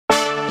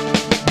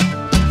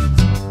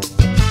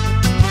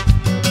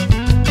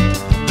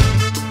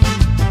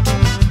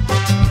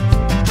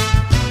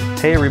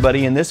Hey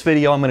everybody, in this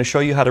video I'm going to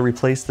show you how to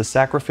replace the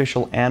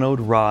Sacrificial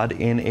anode rod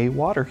in a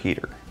water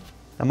heater.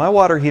 Now my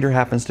water heater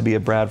happens to be a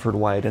Bradford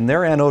White, and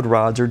their anode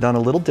rods are done a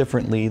little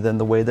differently than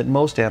the way that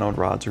most anode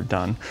rods are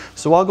done.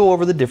 So I'll go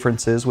over the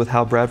differences with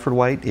how Bradford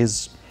White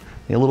is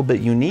a little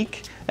bit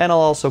unique, and I'll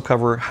also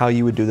cover how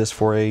you would do this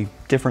for a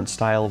different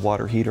style of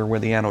water heater where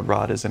the anode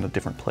rod is in a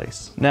different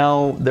place.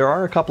 Now there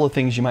are a couple of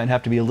things you might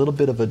have to be a little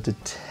bit of a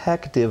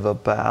detective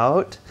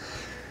about.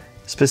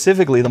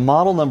 Specifically, the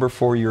model number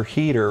for your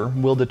heater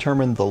will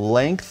determine the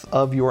length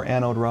of your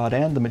anode rod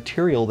and the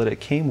material that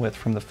it came with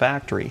from the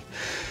factory.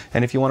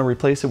 And if you want to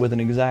replace it with an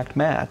exact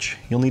match,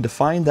 you'll need to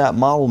find that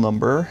model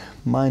number.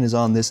 Mine is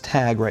on this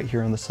tag right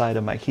here on the side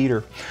of my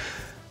heater.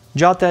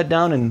 Jot that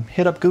down and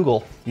hit up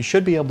Google. You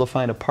should be able to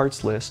find a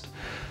parts list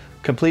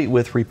complete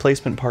with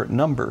replacement part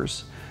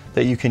numbers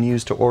that you can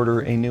use to order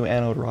a new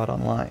anode rod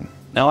online.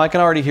 Now I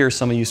can already hear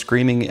some of you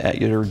screaming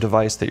at your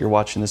device that you're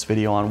watching this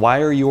video on.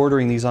 Why are you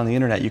ordering these on the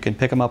internet? You can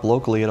pick them up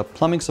locally at a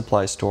plumbing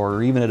supply store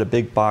or even at a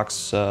big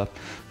box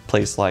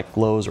place like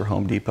Lowe's or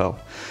Home Depot.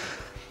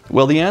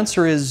 Well, the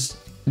answer is,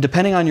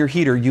 depending on your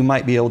heater, you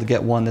might be able to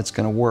get one that's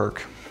going to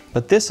work.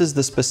 But this is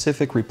the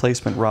specific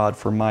replacement rod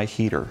for my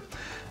heater.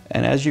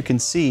 And as you can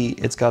see,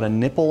 it's got a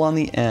nipple on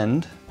the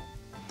end,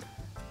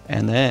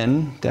 and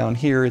then down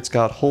here it's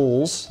got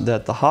holes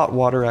that the hot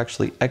water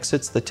actually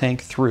exits the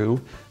tank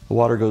through. The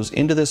water goes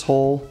into this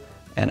hole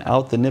and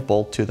out the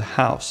nipple to the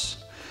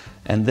house.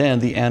 And then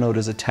the anode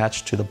is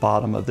attached to the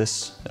bottom of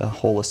this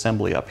whole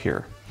assembly up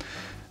here.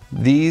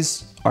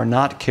 These are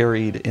not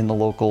carried in the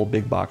local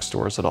big box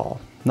stores at all.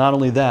 Not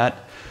only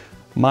that,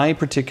 my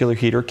particular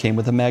heater came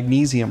with a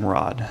magnesium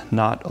rod,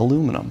 not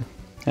aluminum.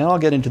 And I'll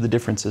get into the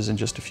differences in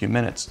just a few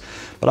minutes.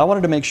 But I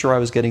wanted to make sure I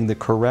was getting the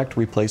correct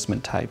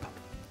replacement type.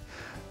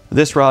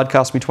 This rod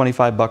cost me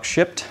 25 bucks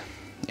shipped,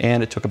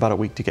 and it took about a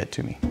week to get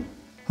to me.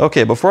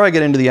 Okay, before I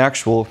get into the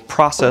actual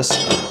process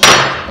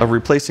of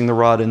replacing the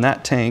rod in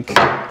that tank,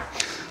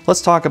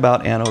 let's talk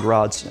about anode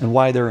rods and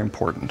why they're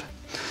important.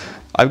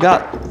 I've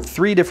got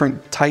three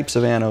different types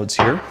of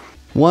anodes here.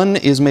 One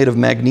is made of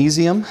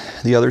magnesium,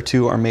 the other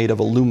two are made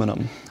of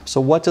aluminum. So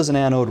what does an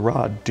anode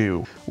rod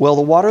do? Well,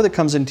 the water that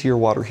comes into your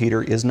water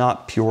heater is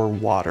not pure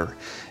water.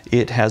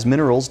 It has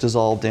minerals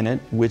dissolved in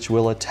it which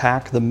will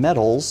attack the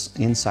metals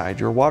inside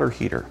your water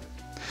heater.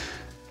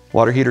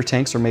 Water heater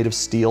tanks are made of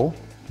steel.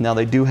 Now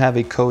they do have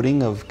a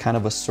coating of kind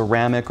of a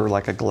ceramic or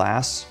like a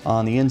glass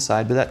on the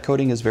inside, but that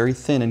coating is very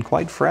thin and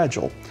quite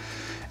fragile.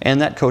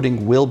 And that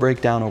coating will break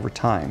down over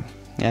time.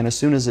 And as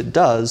soon as it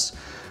does,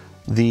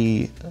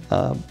 the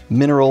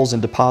minerals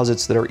and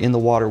deposits that are in the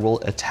water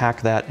will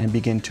attack that and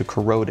begin to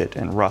corrode it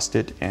and rust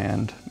it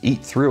and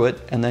eat through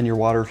it, and then your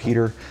water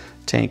heater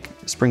tank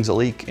springs a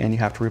leak and you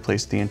have to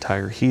replace the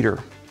entire heater.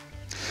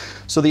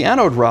 So the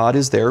anode rod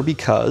is there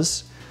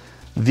because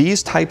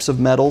these types of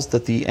metals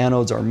that the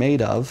anodes are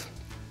made of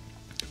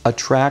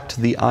attract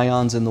the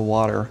ions in the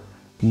water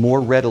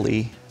more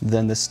readily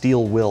than the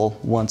steel will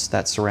once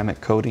that ceramic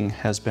coating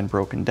has been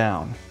broken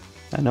down.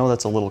 I know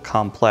that's a little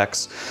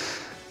complex,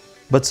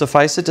 but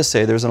suffice it to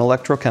say there's an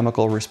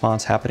electrochemical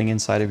response happening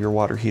inside of your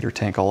water heater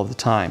tank all of the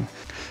time.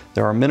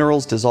 There are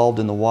minerals dissolved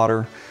in the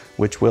water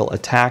which will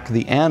attack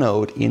the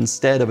anode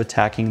instead of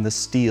attacking the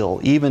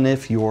steel. Even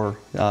if your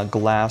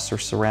glass or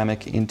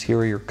ceramic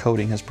interior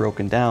coating has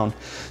broken down,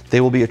 they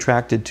will be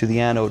attracted to the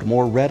anode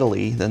more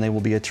readily than they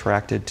will be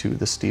attracted to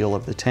the steel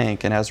of the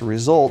tank. And as a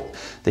result,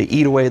 they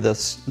eat away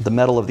the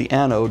metal of the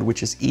anode,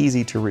 which is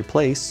easy to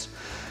replace,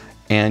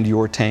 and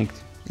your tank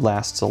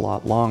lasts a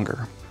lot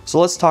longer. So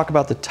let's talk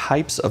about the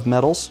types of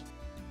metals.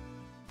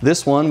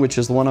 This one, which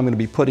is the one I'm going to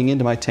be putting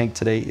into my tank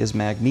today, is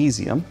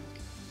magnesium.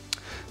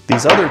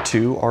 These other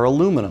two are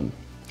aluminum.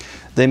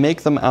 They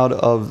make them out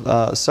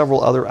of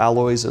several other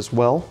alloys as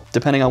well.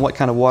 Depending on what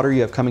kind of water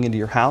you have coming into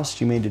your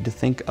house, you may need to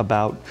think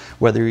about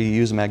whether you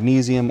use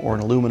magnesium or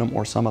an aluminum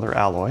or some other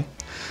alloy.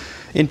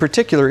 In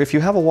particular, if you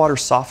have a water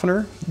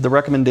softener, the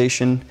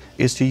recommendation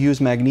is to use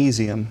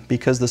magnesium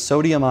because the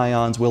sodium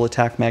ions will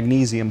attack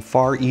magnesium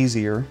far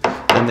easier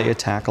than they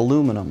attack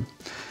aluminum.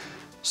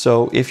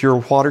 So if your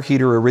water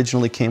heater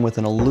originally came with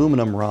an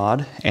aluminum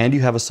rod and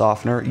you have a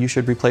softener, you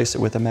should replace it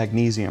with a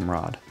magnesium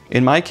rod.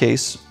 In my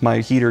case,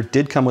 my heater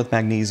did come with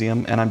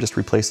magnesium and I'm just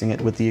replacing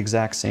it with the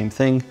exact same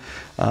thing.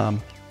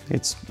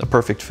 It's a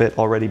perfect fit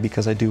already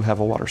because I do have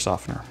a water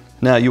softener.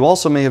 Now you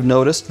also may have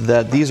noticed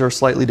that these are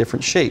slightly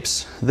different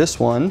shapes. This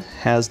one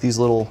has these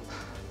little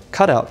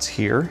cutouts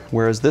here,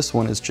 whereas this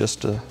one is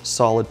just a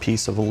solid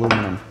piece of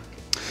aluminum.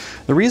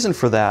 The reason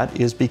for that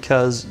is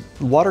because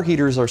water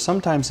heaters are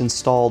sometimes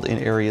installed in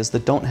areas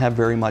that don't have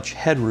very much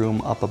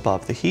headroom up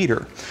above the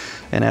heater.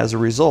 And as a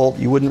result,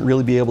 you wouldn't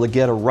really be able to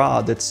get a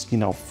rod that's,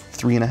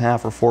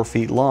 3.5 or 4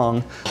 feet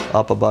long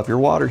up above your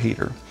water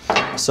heater.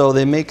 So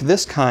they make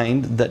this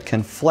kind that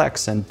can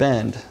flex and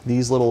bend.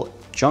 These little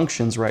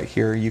junctions right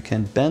here, you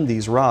can bend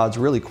these rods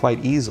really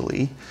quite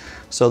easily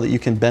so that you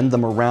can bend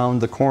them around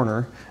the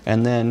corner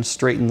and then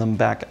straighten them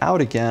back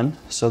out again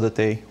so that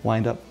they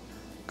wind up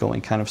going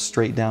kind of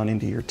straight down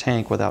into your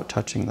tank without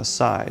touching the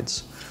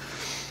sides.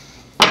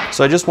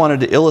 So I just wanted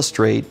to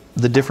illustrate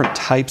the different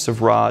types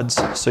of rods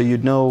so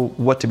you'd know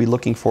what to be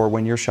looking for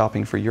when you're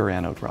shopping for your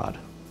anode rod.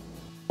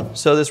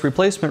 So this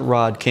replacement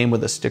rod came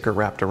with a sticker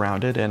wrapped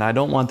around it, and I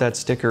don't want that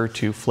sticker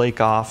to flake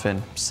off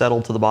and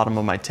settle to the bottom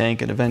of my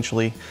tank and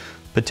eventually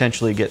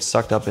potentially get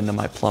sucked up into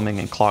my plumbing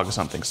and clog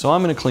something. So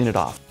I'm going to clean it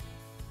off.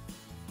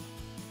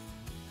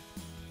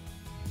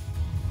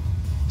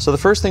 So the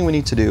first thing we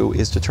need to do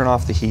is to turn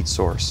off the heat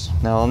source.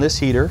 Now on this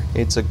heater,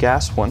 it's a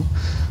gas one,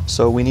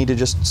 so we need to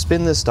just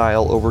spin this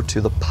dial over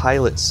to the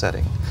pilot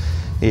setting.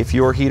 If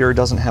your heater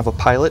doesn't have a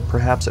pilot,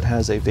 perhaps it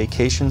has a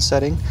vacation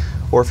setting,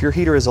 or if your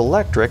heater is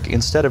electric,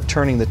 instead of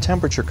turning the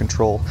temperature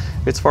control,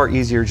 it's far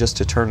easier just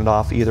to turn it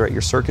off either at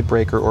your circuit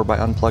breaker or by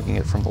unplugging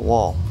it from the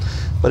wall.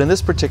 But in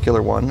this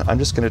particular one, I'm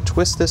just going to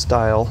twist this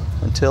dial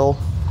until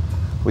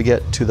we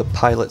get to the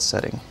pilot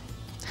setting.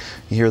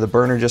 You hear the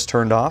burner just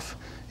turned off.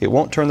 It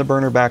won't turn the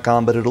burner back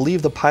on, but it'll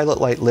leave the pilot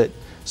light lit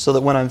so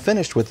that when I'm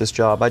finished with this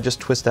job, I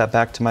just twist that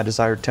back to my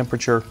desired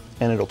temperature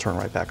and it'll turn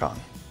right back on.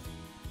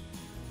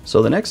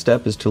 So the next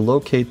step is to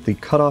locate the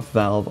cutoff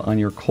valve on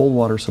your cold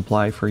water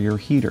supply for your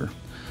heater.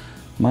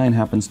 Mine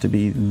happens to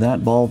be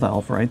that ball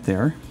valve right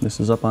there. This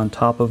is up on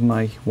top of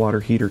my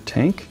water heater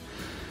tank.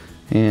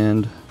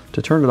 And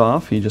to turn it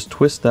off, you just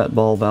twist that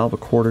ball valve a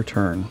quarter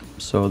turn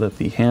so that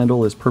the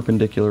handle is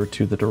perpendicular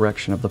to the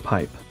direction of the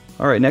pipe.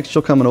 All right, next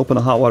you'll come and open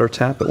a hot water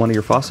tap at one of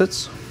your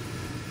faucets.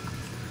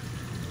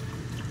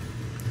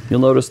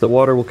 You'll notice that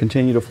water will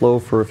continue to flow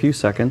for a few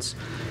seconds.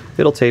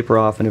 It'll taper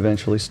off and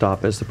eventually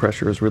stop as the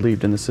pressure is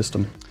relieved in the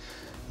system.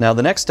 Now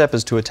the next step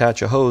is to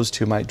attach a hose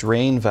to my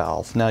drain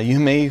valve. Now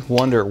you may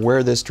wonder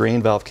where this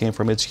drain valve came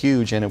from. It's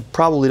huge and it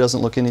probably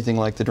doesn't look anything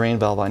like the drain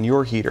valve on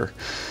your heater.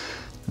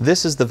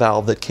 This is the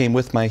valve that came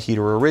with my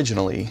heater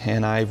originally,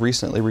 and I've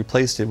recently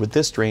replaced it with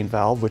this drain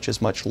valve, which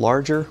is much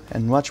larger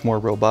and much more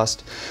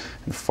robust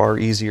and far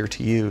easier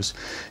to use.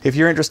 If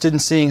you're interested in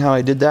seeing how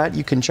I did that,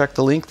 you can check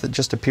the link that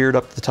just appeared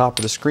up at the top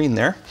of the screen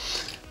there.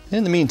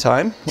 In the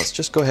meantime, let's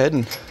just go ahead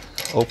and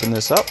open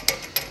this up.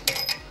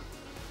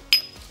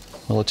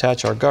 We'll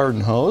attach our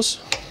garden hose.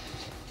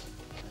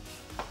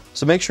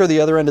 So make sure the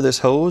other end of this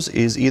hose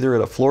is either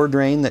at a floor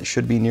drain that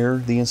should be near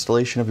the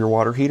installation of your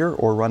water heater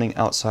or running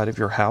outside of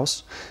your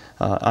house.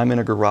 I'm in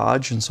a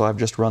garage, and so I've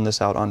just run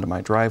this out onto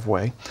my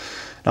driveway.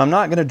 Now I'm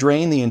not going to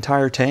drain the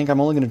entire tank, I'm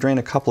only going to drain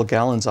a couple of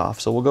gallons off.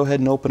 So we'll go ahead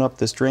and open up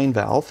this drain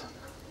valve.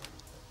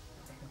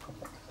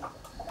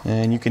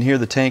 And you can hear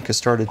the tank has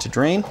started to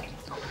drain.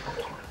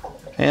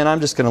 And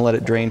I'm just going to let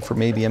it drain for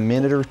maybe a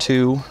minute or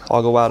two.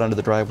 I'll go out onto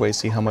the driveway,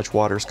 see how much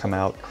water's come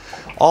out.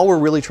 All we're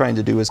really trying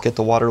to do is get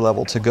the water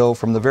level to go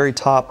from the very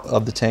top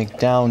of the tank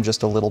down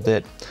just a little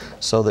bit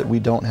so that we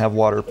don't have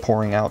water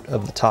pouring out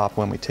of the top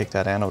when we take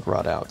that anode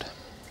rod out.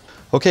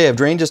 Okay, I've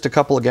drained just a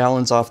couple of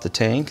gallons off the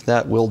tank.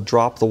 That will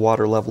drop the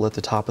water level at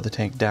the top of the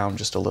tank down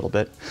just a little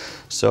bit.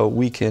 So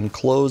we can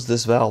close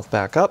this valve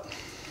back up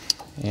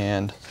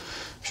and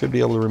should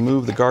be able to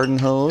remove the garden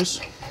hose.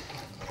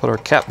 Put our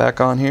cap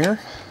back on here.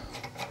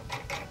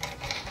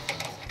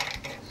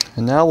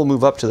 And now we'll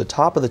move up to the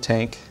top of the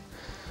tank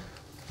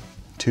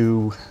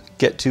to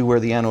get to where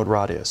the anode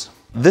rod is.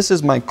 This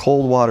is my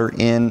cold water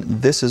in,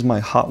 this is my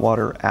hot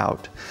water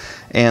out.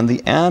 And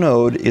the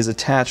anode is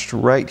attached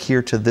right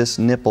here to this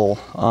nipple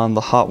on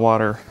the hot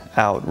water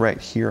out, right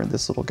here in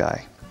this little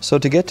guy. So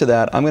to get to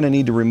that, I'm going to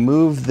need to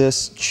remove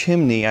this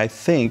chimney, I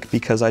think,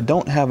 because I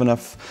don't have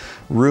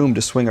enough room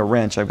to swing a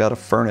wrench. I've got a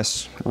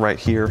furnace right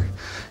here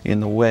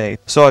in the way.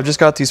 So I've just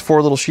got these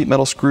 4 little sheet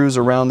metal screws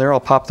around there. I'll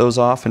pop those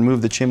off and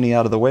move the chimney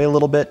out of the way a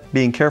little bit,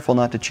 being careful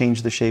not to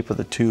change the shape of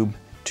the tube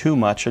too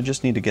much. I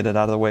just need to get it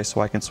out of the way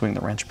so I can swing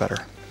the wrench better.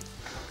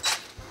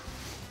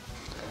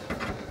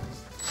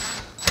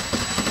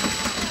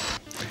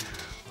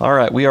 All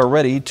right, we are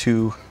ready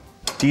to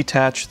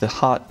detach the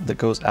hot that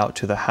goes out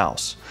to the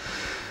house.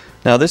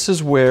 Now this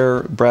is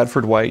where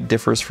Bradford White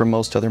differs from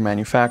most other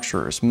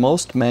manufacturers.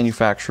 Most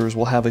manufacturers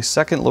will have a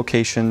second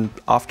location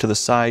off to the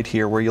side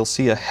here where you'll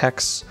see a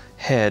hex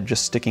head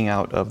just sticking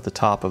out of the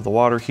top of the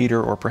water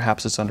heater, or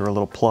perhaps it's under a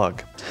little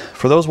plug.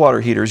 For those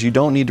water heaters, you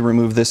don't need to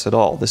remove this at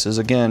all. This is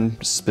again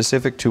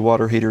specific to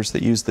water heaters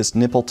that use this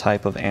nipple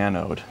type of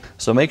anode.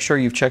 So make sure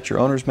you've checked your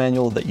owner's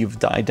manual, that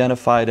you've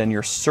identified and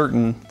you're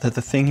certain that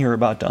the thing you're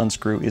about to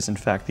unscrew is in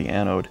fact the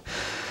anode.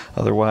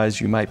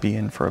 Otherwise you might be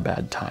in for a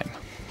bad time.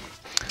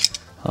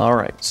 All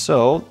right,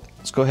 so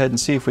let's go ahead and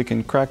see if we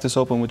can crack this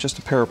open with just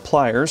a pair of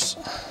pliers,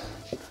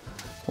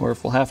 or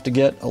if we'll have to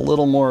get a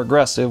little more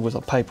aggressive with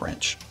a pipe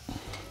wrench.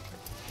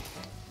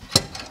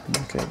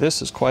 Okay,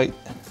 this is quite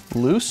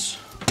loose.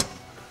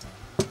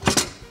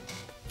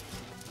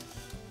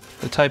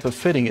 The type of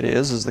fitting it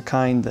is the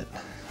kind that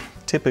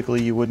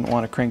typically you wouldn't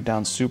want to crank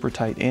down super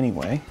tight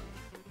anyway.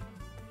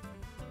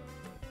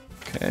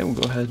 Okay, we'll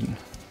go ahead and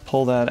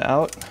pull that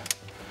out,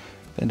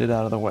 bend it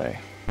out of the way.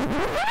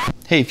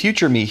 Hey,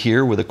 future me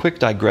here with a quick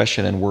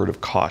digression and word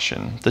of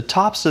caution. The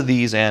tops of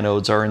these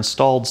anodes are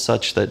installed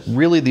such that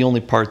really the only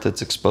part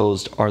that's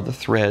exposed are the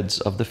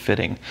threads of the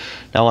fitting.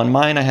 Now on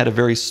mine I had a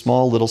very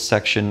small little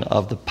section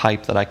of the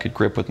pipe that I could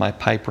grip with my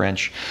pipe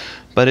wrench,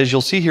 But as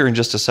you'll see here in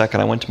just a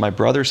second, I went to my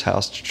brother's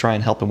house to try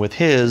and help him with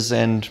his,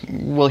 and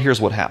well, here's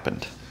what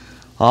happened.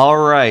 All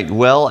right,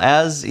 well,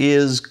 as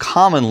is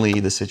commonly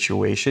the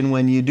situation,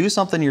 when you do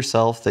something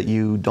yourself that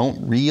you don't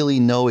really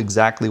know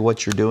exactly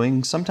what you're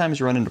doing, sometimes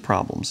you run into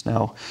problems.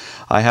 Now,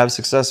 I have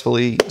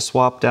successfully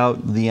swapped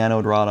out the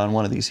anode rod on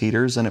one of these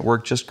heaters, and it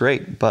worked just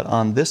great. But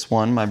on this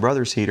one, my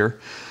brother's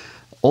heater,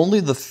 only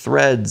the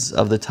threads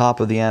of the top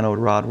of the anode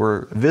rod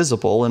were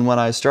visible, and when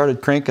I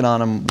started cranking on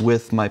them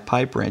with my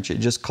pipe wrench, it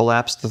just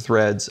collapsed the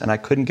threads and I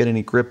couldn't get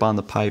any grip on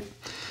the pipe.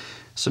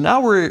 So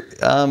now we're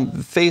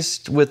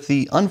faced with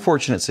the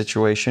unfortunate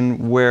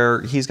situation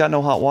where he's got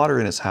no hot water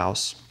in his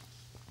house,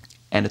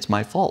 and it's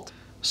my fault.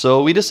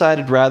 So we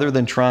decided, rather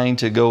than trying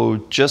to go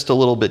just a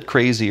little bit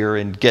crazier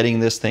and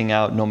getting this thing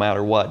out no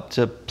matter what,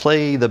 to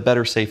play the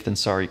better safe than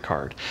sorry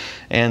card.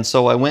 And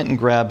so I went and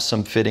grabbed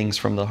some fittings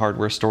from the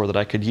hardware store that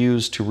I could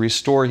use to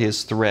restore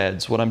his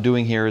threads. What I'm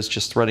doing here is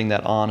just threading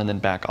that on and then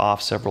back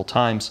off several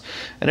times.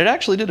 And it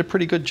actually did a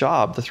pretty good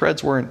job. The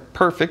threads weren't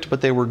perfect,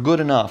 but they were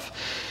good enough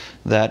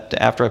that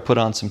after I put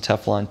on some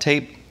Teflon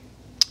tape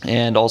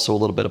and also a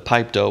little bit of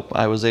pipe dope,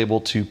 I was able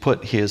to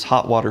put his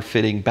hot water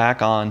fitting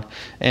back on,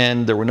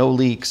 and there were no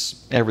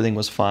leaks. Everything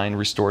was fine,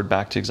 restored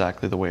back to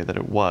exactly the way that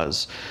it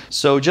was.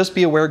 So just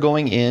be aware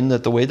going in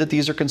that the way that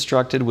these are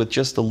constructed, with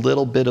just a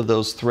little bit of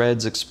those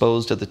threads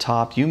exposed at the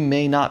top, you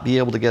may not be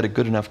able to get a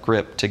good enough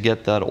grip to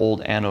get that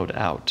old anode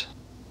out.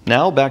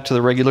 Now back to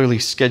the regularly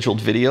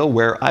scheduled video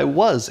where I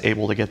was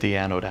able to get the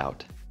anode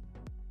out.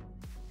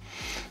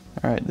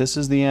 All right, this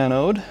is the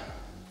anode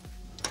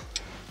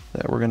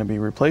that we're going to be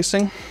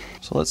replacing.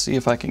 So let's see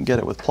if I can get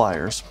it with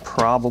pliers.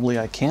 Probably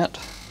I can't.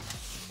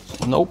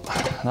 Nope,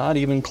 not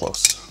even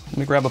close. Let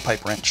me grab a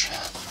pipe wrench.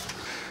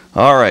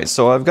 All right,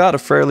 so I've got a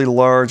fairly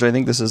large, I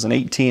think this is an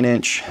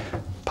 18-inch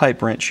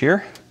pipe wrench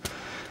here.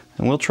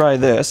 And we'll try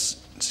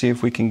this, see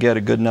if we can get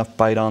a good enough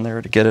bite on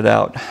there to get it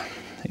out.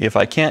 If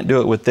I can't do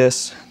it with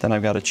this, then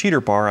I've got a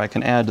cheater bar I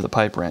can add to the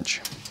pipe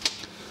wrench.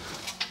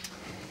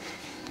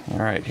 All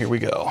right, here we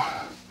go.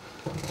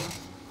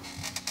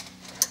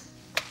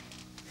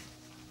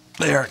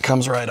 There, it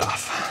comes right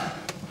off.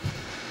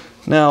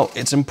 Now,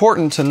 it's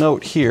important to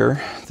note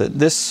here that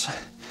this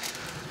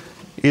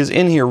is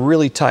in here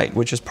really tight,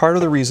 which is part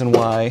of the reason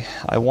why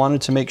I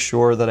wanted to make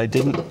sure that I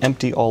didn't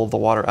empty all of the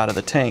water out of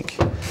the tank.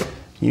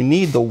 You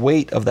need the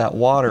weight of that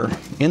water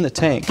in the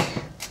tank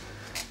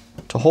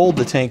to hold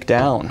the tank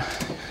down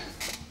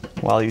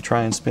while you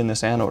try and spin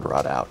this anode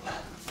rod out.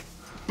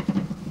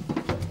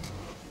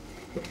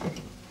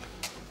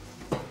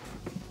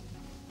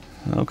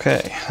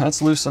 Okay,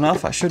 that's loose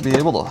enough. I should be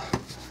able to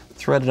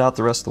thread it out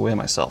the rest of the way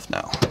myself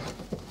now.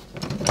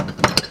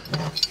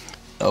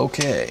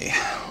 Okay,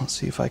 let's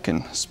see if I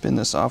can spin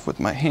this off with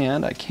my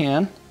hand. I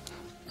can.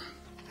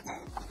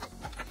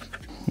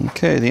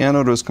 Okay, the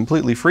anode is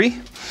completely free.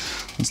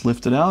 Let's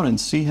lift it out and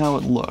see how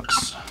it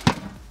looks.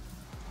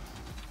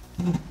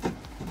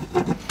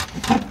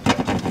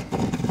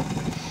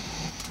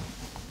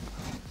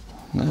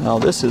 Now,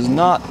 this is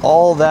not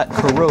all that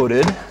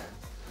corroded,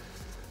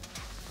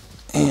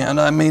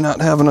 and I may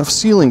not have enough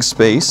sealing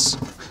space.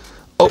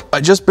 Oh, I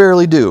just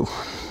barely do.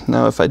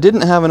 Now, if I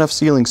didn't have enough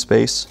sealing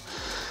space,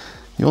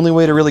 the only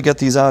way to really get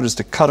these out is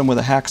to cut them with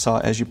a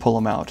hacksaw as you pull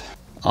them out.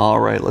 All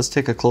right, let's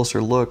take a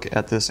closer look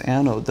at this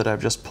anode that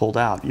I've just pulled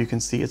out. You can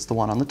see it's the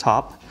one on the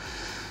top.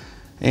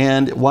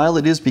 And while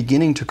it is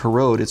beginning to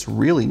corrode, it's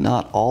really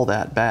not all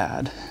that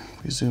bad.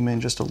 If we zoom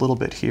in just a little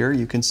bit here,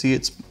 you can see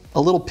it's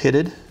a little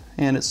pitted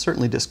and it's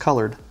certainly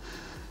discolored.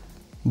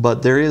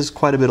 But there is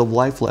quite a bit of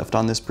life left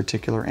on this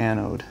particular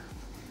anode.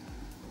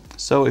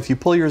 So if you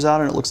pull yours out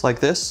and it looks like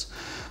this,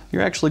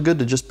 you're actually good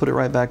to just put it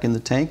right back in the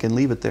tank and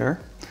leave it there.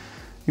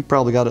 You've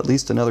probably got at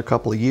least another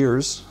couple of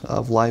years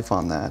of life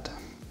on that.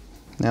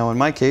 Now in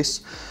my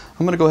case,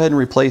 I'm going to go ahead and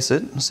replace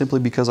it simply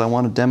because I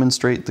want to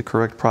demonstrate the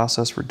correct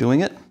process for doing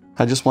it.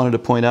 I just wanted to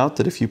point out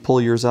that if you pull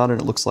yours out and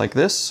it looks like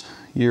this,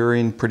 you're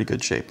in pretty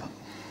good shape.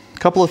 A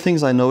couple of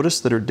things I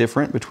noticed that are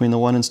different between the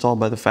one installed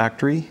by the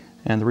factory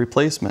and the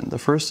replacement. The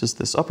first is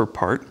this upper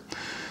part.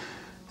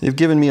 They've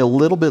given me a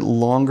little bit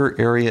longer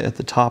area at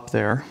the top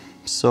there,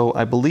 so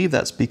I believe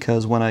that's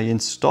because when I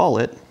install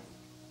it,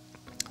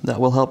 that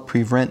will help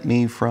prevent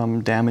me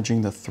from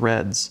damaging the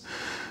threads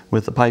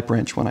with the pipe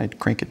wrench when I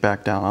crank it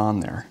back down on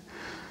there.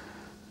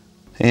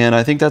 And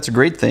I think that's a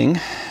great thing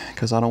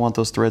because I don't want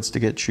those threads to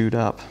get chewed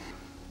up.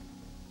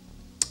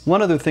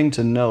 One other thing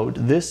to note,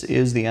 this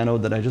is the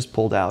anode that I just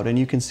pulled out, and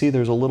you can see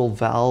there's a little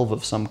valve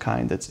of some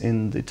kind that's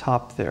in the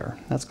top there.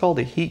 That's called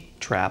a heat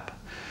trap.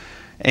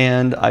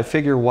 And I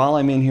figure while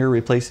I'm in here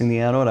replacing the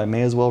anode, I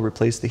may as well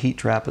replace the heat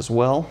trap as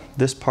well.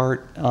 This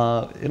part,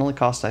 it only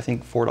cost I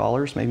think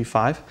 $4, maybe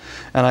 $5.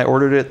 And I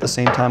ordered it at the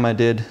same time I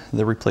did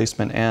the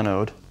replacement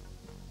anode.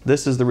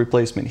 This is the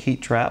replacement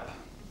heat trap.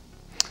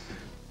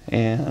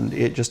 And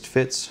it just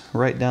fits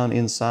right down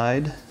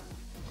inside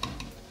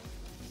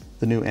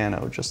the new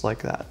anode, just like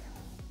that.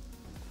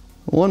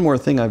 One more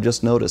thing I've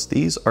just noticed,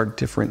 these are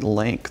different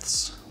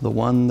lengths. The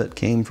one that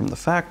came from the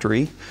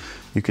factory,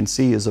 you can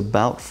see, is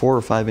about 4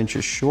 or 5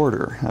 inches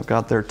shorter. I've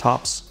got their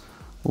tops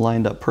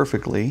lined up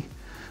perfectly,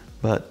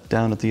 but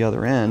down at the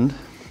other end,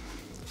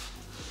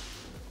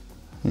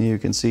 you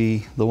can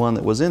see the one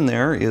that was in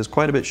there is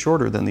quite a bit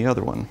shorter than the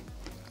other one.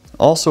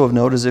 Also of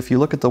note is if you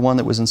look at the one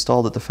that was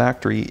installed at the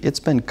factory, it's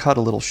been cut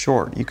a little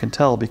short. You can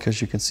tell because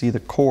you can see the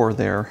core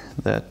there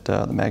that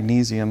the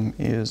magnesium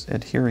is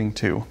adhering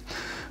to.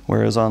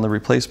 Whereas on the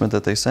replacement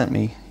that they sent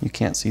me, you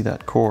can't see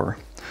that core.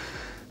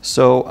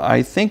 So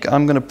I think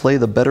I'm going to play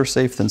the better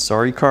safe than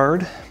sorry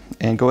card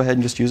and go ahead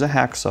and just use a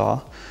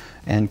hacksaw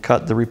and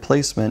cut the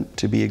replacement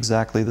to be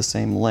exactly the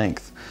same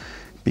length.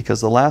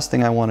 Because the last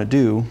thing I want to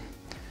do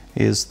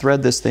is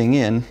thread this thing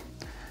in,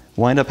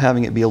 wind up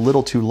having it be a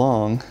little too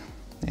long,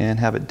 and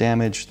have it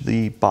damage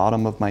the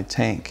bottom of my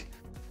tank.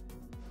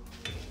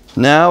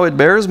 Now it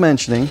bears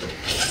mentioning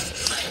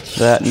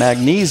that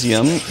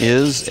magnesium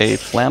is a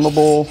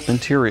flammable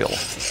material.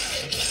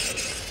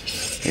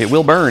 It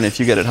will burn if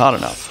you get it hot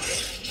enough.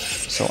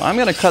 So I'm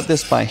going to cut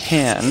this by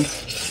hand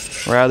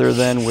rather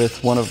than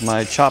with one of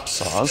my chop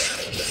saws,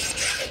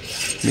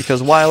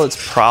 because while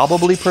it's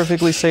probably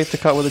perfectly safe to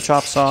cut with a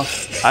chop saw,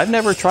 I've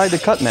never tried to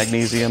cut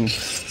magnesium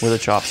with a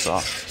chop saw.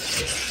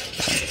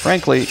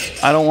 Frankly,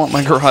 I don't want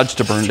my garage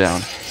to burn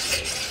down.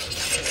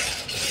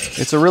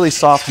 It's a really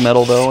soft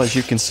metal though, as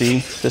you can see.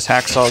 This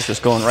hacksaw is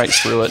just going right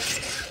through it.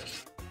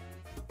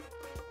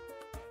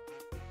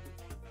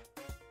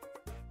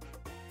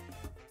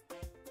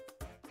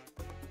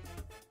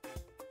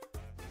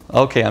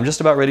 Okay, I'm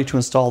just about ready to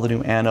install the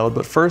new anode,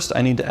 but first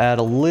I need to add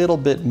a little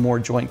bit more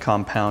joint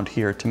compound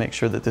here to make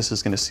sure that this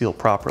is going to seal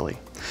properly.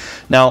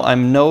 Now, I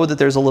know that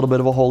there's a little bit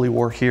of a holy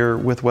war here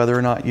with whether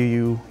or not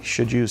you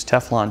should use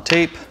Teflon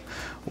tape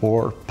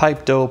or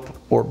pipe dope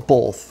or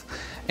both.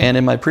 And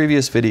in my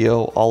previous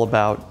video all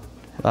about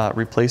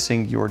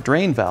replacing your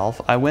drain valve,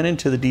 I went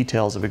into the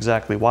details of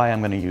exactly why I'm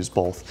going to use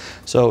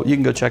both. So you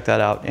can go check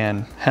that out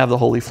and have the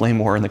holy flame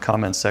war in the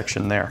comments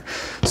section there.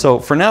 So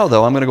for now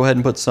though, I'm going to go ahead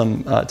and put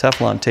some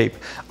Teflon tape.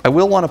 I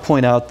will want to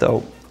point out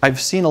though, I've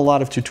seen a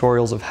lot of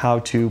tutorials of how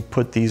to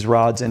put these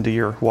rods into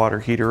your water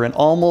heater, and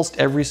almost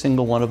every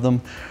single one of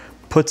them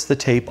puts the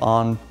tape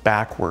on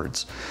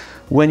backwards.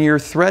 When you're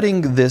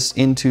threading this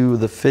into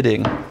the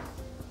fitting,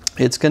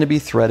 it's going to be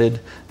threaded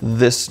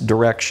this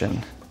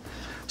direction.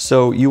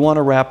 So you want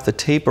to wrap the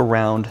tape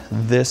around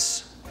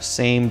this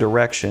same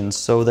direction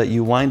so that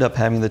you wind up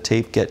having the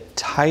tape get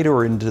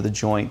tighter into the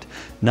joint,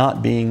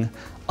 not being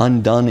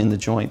undone in the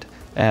joint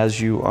as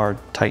you are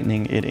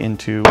tightening it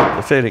into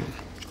the fitting.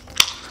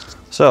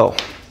 So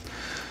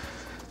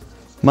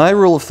my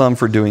rule of thumb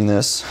for doing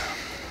this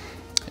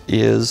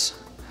is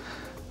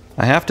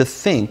I have to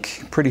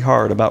think pretty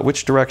hard about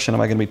which direction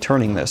am I going to be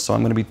turning this. So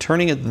I'm going to be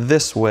turning it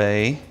this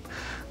way,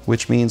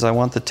 which means I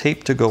want the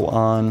tape to go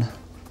on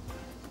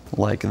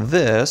like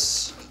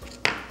this.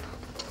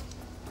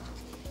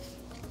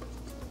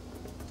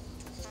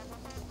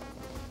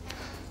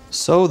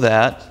 So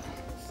that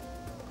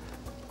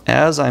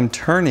as I'm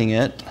turning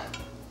it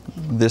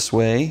this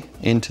way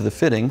into the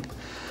fitting,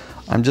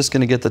 I'm just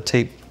going to get the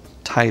tape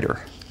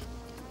tighter.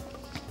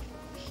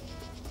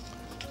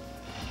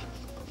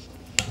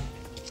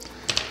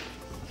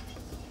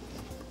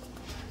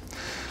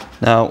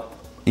 Now,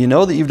 you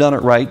know that you've done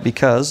it right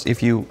because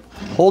if you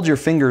hold your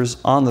fingers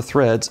on the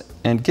threads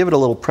and give it a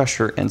little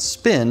pressure and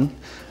spin,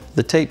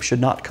 the tape should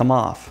not come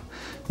off.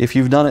 If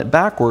you've done it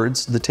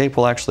backwards, the tape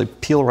will actually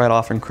peel right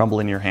off and crumble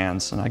in your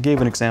hands. And I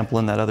gave an example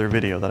in that other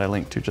video that I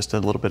linked to just a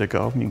little bit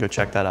ago. You can go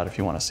check that out if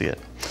you want to see it.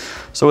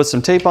 So with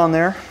some tape on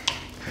there,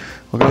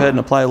 we'll go ahead and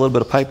apply a little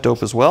bit of pipe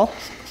dope as well.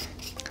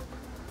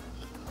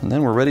 And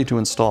then we're ready to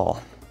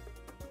install.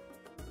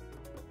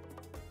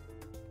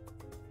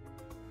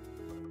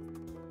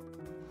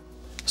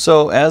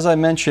 So as I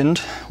mentioned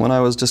when I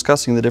was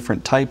discussing the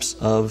different types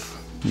of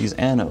these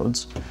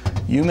anodes,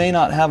 you may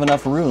not have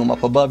enough room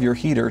up above your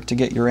heater to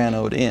get your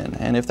anode in,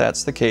 and if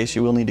that's the case,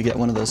 you will need to get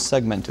one of those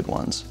segmented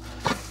ones.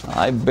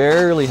 I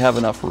barely have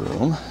enough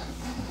room,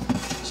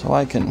 so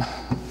I can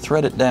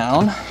thread it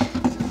down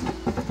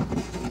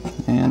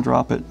and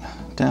drop it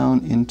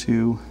down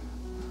into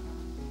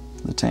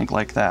the tank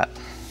like that.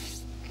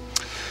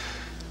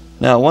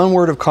 Now, one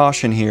word of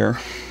caution here.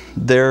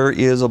 There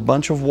is a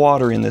bunch of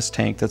water in this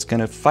tank that's going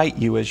to fight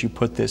you as you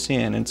put this in,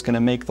 and it's going to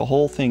make the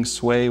whole thing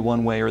sway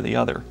one way or the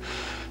other.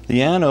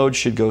 The anode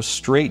should go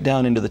straight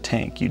down into the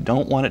tank. You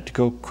don't want it to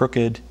go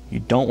crooked. You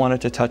don't want it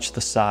to touch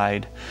the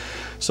side.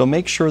 So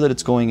make sure that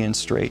it's going in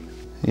straight.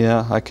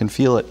 Yeah, I can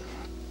feel it.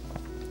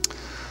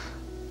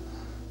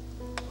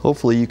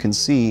 Hopefully you can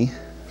see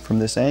from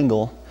this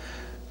angle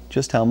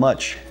just how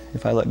much,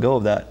 if I let go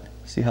of that,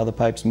 see how the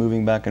pipe's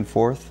moving back and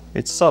forth?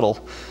 It's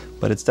subtle,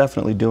 but it's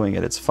definitely doing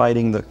it. It's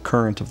fighting the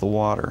current of the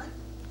water.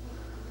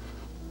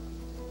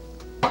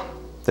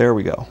 There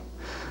we go.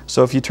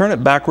 So if you turn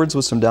it backwards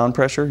with some down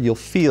pressure, you'll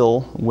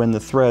feel when the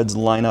threads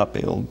line up,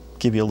 it'll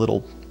give you a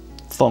little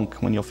thunk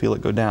when you'll feel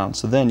it go down.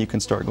 So then you can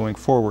start going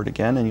forward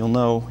again and you'll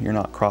know you're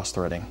not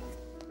cross-threading.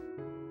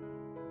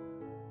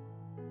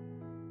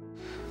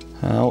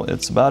 Now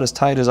it's about as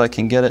tight as I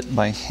can get it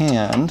by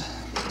hand,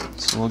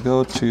 so we'll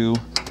go to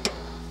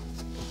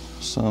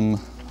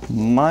some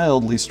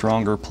mildly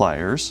stronger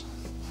pliers,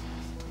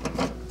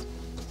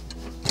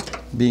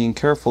 being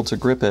careful to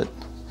grip it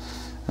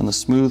on the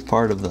smooth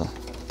part of the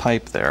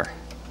pipe there.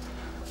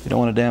 You don't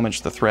want to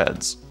damage the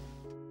threads.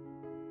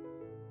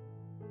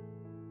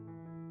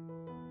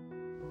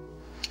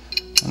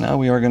 And now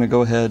we are going to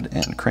go ahead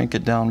and crank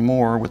it down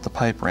more with the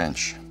pipe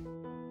wrench.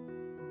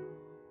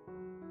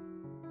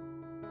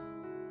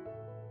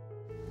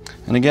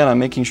 And again, I'm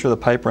making sure the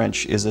pipe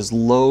wrench is as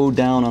low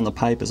down on the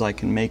pipe as I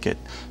can make it.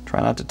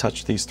 Try not to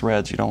touch these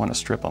threads, you don't want to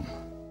strip them.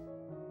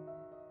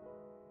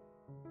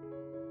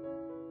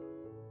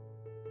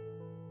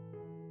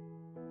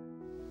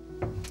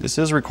 This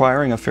is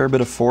requiring a fair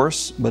bit of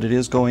force, but it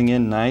is going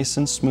in nice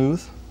and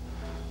smooth.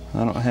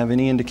 I don't have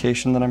any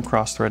indication that I'm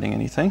cross-threading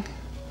anything.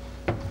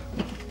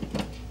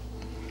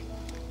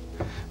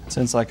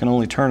 Since I can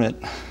only turn it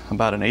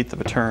about 1/8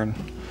 of a turn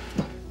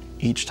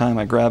each time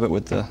I grab it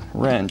with the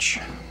wrench,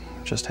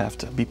 just have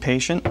to be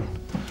patient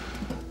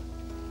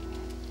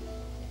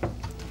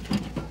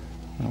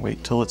and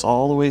wait till it's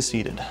all the way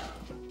seated.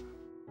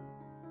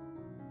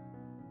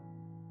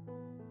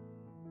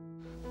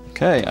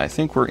 Okay, I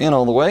think we're in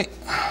all the way.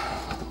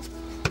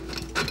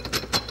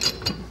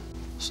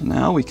 So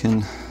now we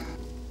can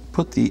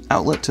put the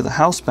outlet to the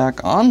house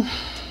back on.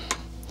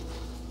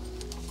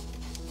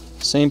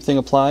 Same thing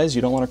applies,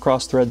 you don't want to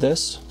cross thread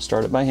this,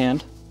 start it by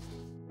hand.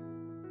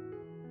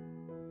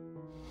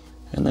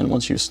 And then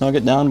once you snug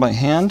it down by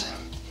hand,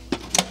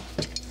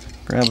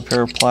 grab a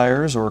pair of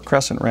pliers or a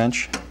crescent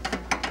wrench.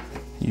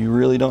 You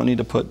really don't need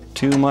to put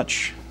too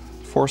much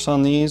force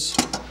on these.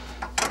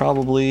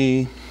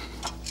 Probably,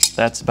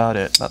 that's about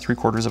it, about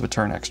 3/4 of a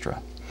turn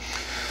extra.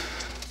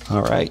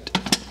 All right.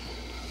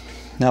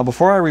 Now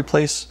before I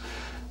replace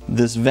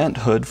this vent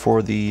hood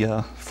for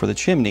the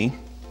chimney,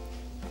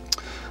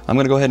 I'm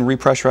going to go ahead and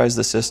repressurize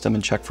the system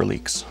and check for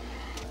leaks.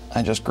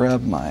 I just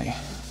grabbed my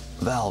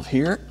valve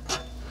here.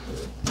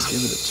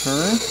 Give it a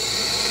turn.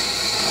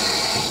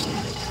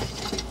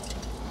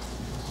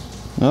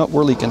 Oh,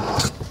 we're leaking.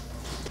 So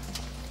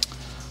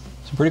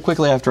pretty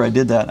quickly after I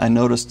did that, I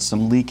noticed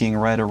some leaking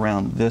right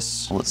around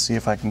this. Let's see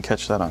if I can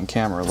catch that on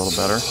camera a little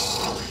better.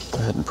 Go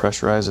ahead and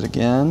pressurize it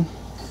again.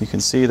 You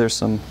can see there's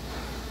some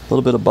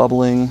little bit of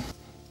bubbling.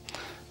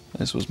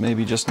 This was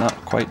maybe just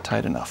not quite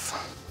tight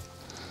enough.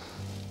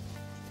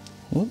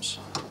 Whoops.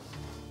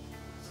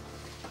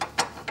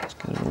 Let's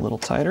get it a little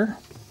tighter.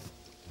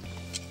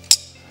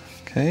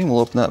 Okay, we'll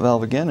open that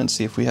valve again and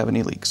see if we have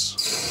any leaks.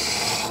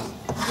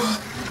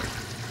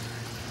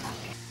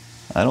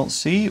 I don't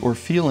see or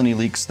feel any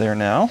leaks there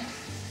now.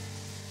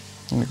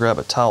 Let me grab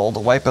a towel to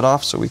wipe it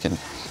off so we can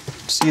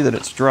see that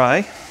it's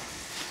dry.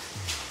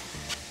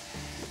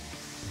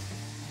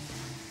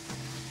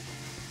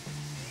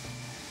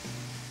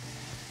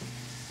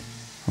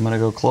 I'm going to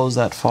go close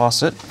that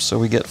faucet so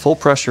we get full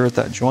pressure at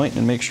that joint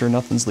and make sure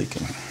nothing's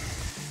leaking.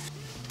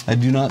 I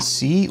do not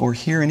see or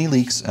hear any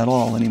leaks at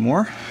all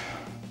anymore.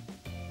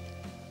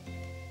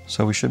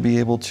 So we should be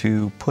able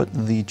to put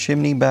the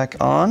chimney back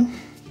on,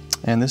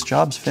 and this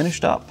job's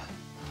finished up.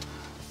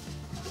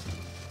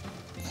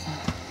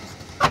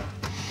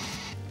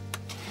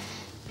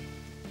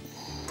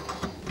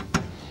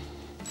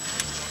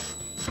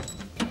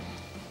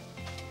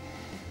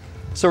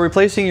 So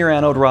replacing your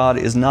anode rod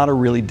is not a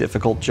really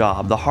difficult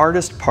job. The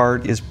hardest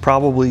part is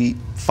probably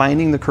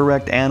finding the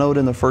correct anode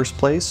in the first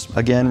place.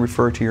 Again,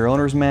 refer to your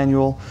owner's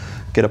manual,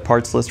 get a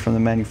parts list from the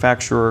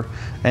manufacturer,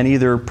 and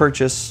either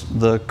purchase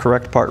the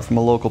correct part from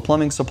a local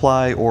plumbing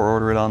supply or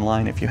order it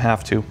online if you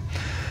have to.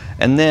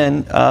 And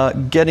then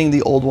getting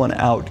the old one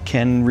out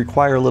can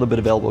require a little bit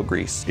of elbow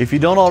grease. If you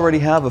don't already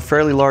have a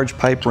fairly large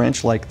pipe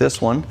wrench like this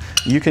one,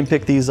 you can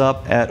pick these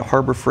up at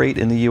Harbor Freight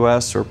in the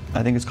US, or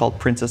I think it's called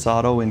Princess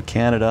Auto in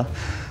Canada,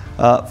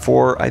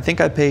 I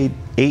think I paid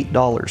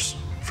 $8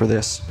 for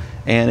this,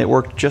 and it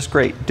worked just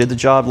great. Did the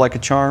job like a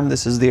charm.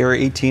 This is their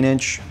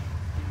 18-inch.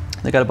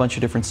 They got a bunch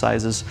of different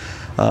sizes.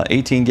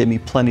 18 gave me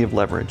plenty of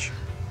leverage.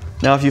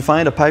 Now if you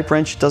find a pipe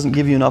wrench doesn't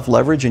give you enough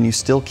leverage and you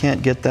still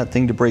can't get that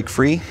thing to break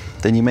free,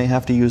 then you may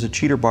have to use a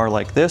cheater bar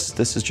like this.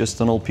 This is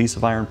just an old piece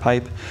of iron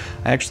pipe.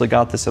 I actually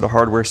got this at a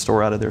hardware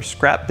store out of their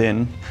scrap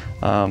bin.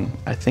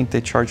 I think they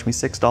charged me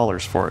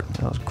 $6 for it.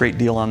 That was a great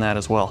deal on that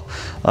as well.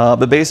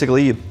 But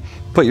basically you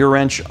put your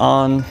wrench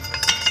on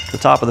the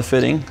top of the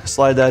fitting,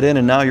 slide that in,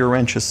 and now your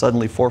wrench is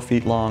suddenly 4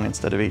 feet long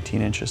instead of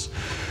 18 inches.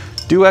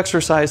 Do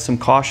exercise some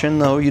caution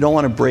though. You don't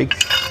want to break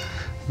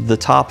the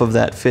top of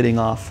that fitting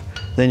off.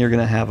 Then you're going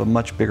to have a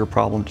much bigger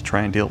problem to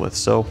try and deal with.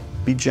 So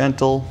be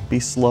gentle,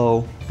 be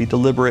slow, be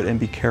deliberate, and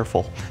be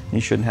careful. You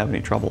shouldn't have any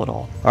trouble at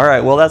all. All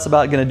right, well that's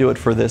about going to do it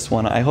for this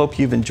one. I hope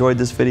you've enjoyed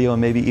this video and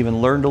maybe even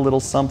learned a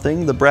little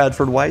something. The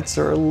Bradford Whites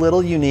are a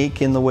little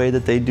unique in the way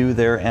that they do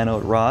their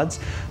anode rods,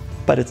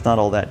 but it's not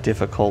all that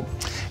difficult.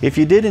 If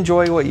you did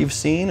enjoy what you've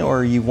seen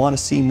or you want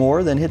to see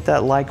more, then hit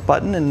that like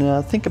button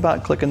and think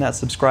about clicking that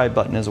subscribe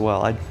button as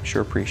well. I'd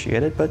sure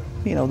appreciate it, but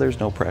you know, there's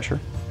no pressure.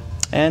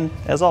 And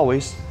as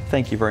always,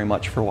 thank you very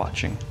much for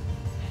watching.